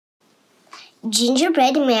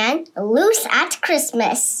Gingerbread Man Loose at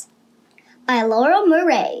Christmas by Laura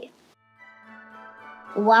Murray.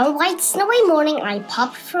 One white snowy morning, I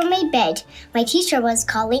popped from my bed. My teacher was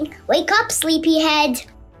calling, "Wake up, sleepyhead!"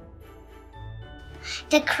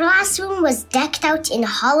 The classroom was decked out in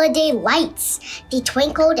holiday lights. They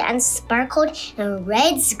twinkled and sparkled in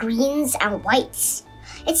reds, greens, and whites.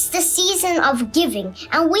 It's the season of giving,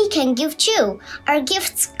 and we can give too. Our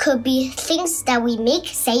gifts could be things that we make,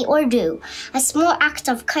 say, or do. A small act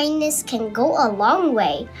of kindness can go a long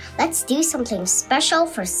way. Let's do something special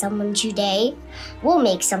for someone today. We'll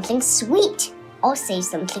make something sweet. I'll say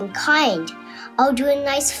something kind. I'll do a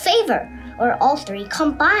nice favor, or all three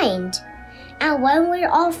combined. And when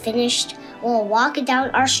we're all finished, we'll walk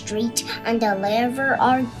down our street and deliver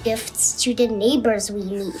our gifts to the neighbors we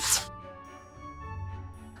meet.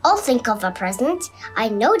 I'll think of a present. I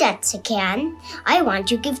know that I can. I want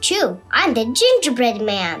to give too. I'm the Gingerbread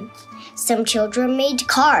Man. Some children made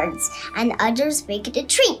cards, and others baked the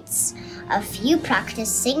treats. A few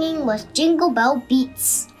practiced singing with jingle bell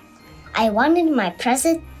beats. I wanted my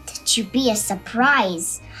present to be a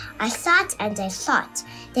surprise. I thought and I thought,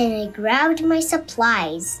 then I grabbed my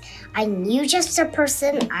supplies. I knew just the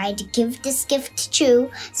person I'd give this gift to,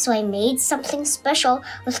 so I made something special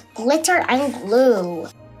with glitter and glue.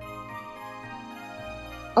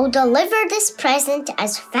 I'll deliver this present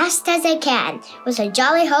as fast as I can, with a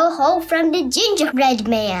jolly ho-ho from the Gingerbread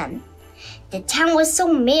Man. The town was so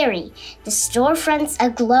merry, the storefronts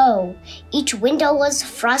aglow. Each window was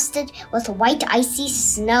frosted with white icy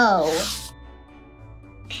snow.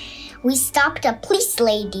 We stopped a police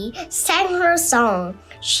lady, sang her a song.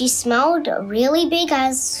 She smiled really big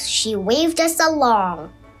as she waved us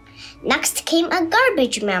along. Next came a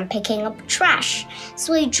garbage man picking up trash,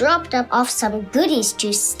 so he dropped off some goodies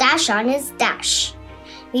to stash on his dash.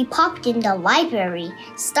 We popped in the library,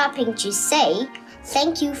 stopping to say,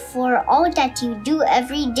 "Thank you for all that you do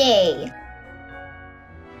every day."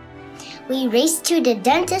 We raced to the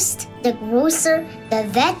dentist, the grocer, the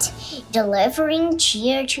vet, delivering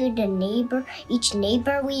cheer to each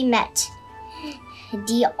neighbor we met.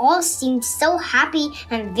 They all seemed so happy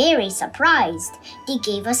and very surprised. They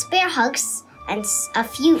gave us bear hugs, and a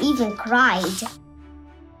few even cried.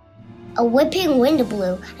 A whipping wind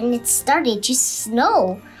blew, and it started to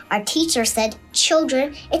snow. Our teacher said,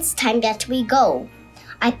 "Children, it's time that we go."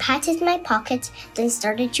 I patted my pocket, then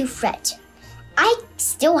started to fret. I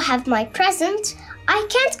still have my present. I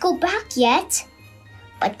can't go back yet.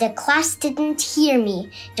 But the class didn't hear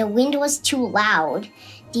me. The wind was too loud.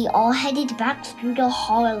 They all headed back through the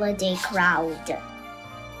holiday crowd.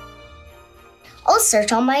 I'll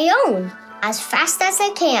search on my own, as fast as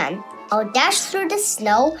I can. I'll dash through the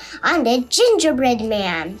snow on the Gingerbread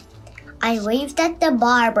Man. I waved at the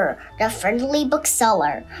barber, the friendly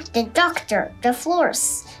bookseller, the doctor, the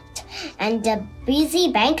florist, and the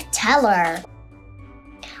busy bank teller.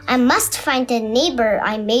 I must find the neighbor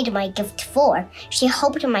I made my gift for. She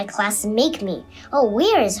hoped my class make me. Oh,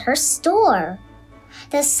 where is her store?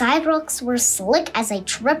 The sidewalks were slick as I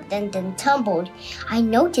tripped and then tumbled. I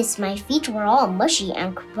noticed my feet were all mushy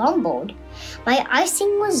and crumbled. My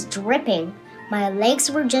icing was dripping. My legs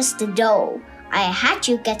were just dough. I had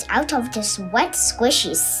to get out of this wet,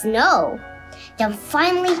 squishy snow. Then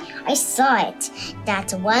finally, I saw it,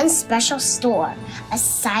 that one special store. A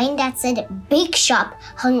sign that said "Bake Shop"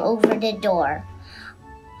 hung over the door.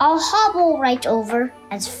 I'll hobble right over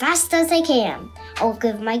as fast as I can. I'll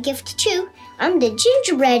give my gift too. I'm the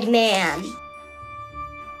Gingerbread Man.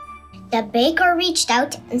 The baker reached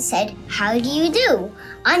out and said, "How do you do?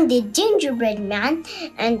 I'm the Gingerbread Man,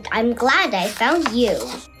 and I'm glad I found you.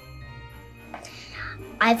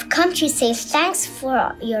 I've come to say thanks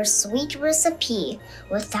for your sweet recipe.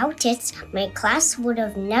 Without it, my class would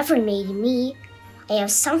have never made me. I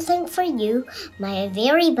have something for you, my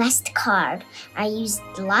very best card. I used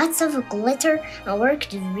lots of glitter and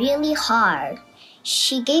worked really hard."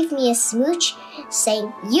 She gave me a smooch,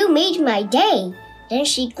 saying, "You made my day." Then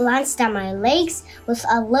she glanced at my legs with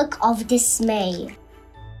a look of dismay.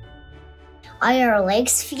 Are your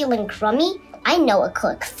legs feeling crummy? I know a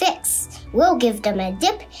quick fix. We'll give them a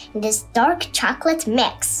dip in this dark chocolate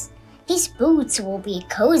mix. These boots will be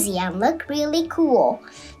cozy and look really cool.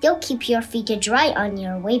 They'll keep your feet dry on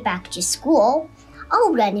your way back to school.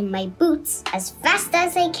 I'll run in my boots as fast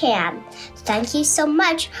as I can. Thank you so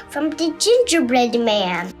much from the Gingerbread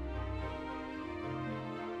Man.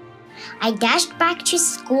 I dashed back to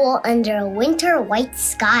school under winter white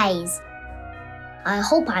skies. I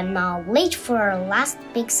hope I'm not late for our last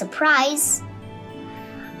big surprise.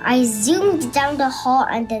 I zoomed down the hall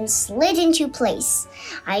and then slid into place.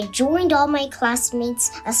 I joined all my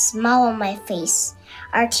classmates, a smile on my face.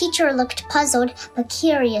 Our teacher looked puzzled but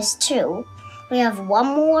curious too. We have one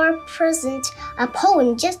more present, a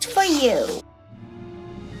poem just for you.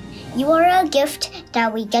 You are a gift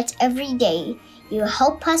that we get every day. You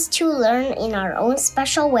help us to learn in our own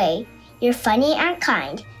special way. You're funny and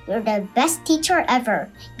kind. You're the best teacher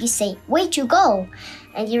ever. You say, way to go.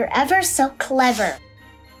 And you're ever so clever.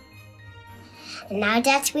 Now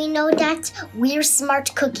that we know that we're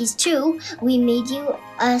smart cookies too, we made you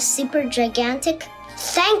a super gigantic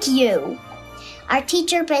thank you. Our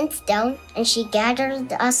teacher bent down and she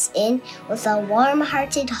gathered us in with a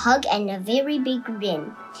warm-hearted hug and a very big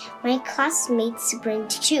grin. My classmates grinned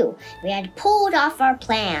too. We had pulled off our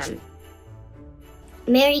plan.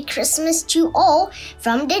 Merry Christmas to all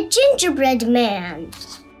from the Gingerbread Man.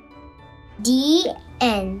 The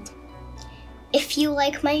end. If you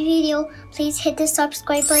like my video, please hit the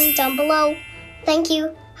subscribe button down below. Thank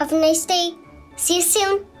you. Have a nice day. See you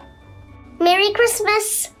soon. Merry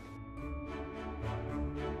Christmas!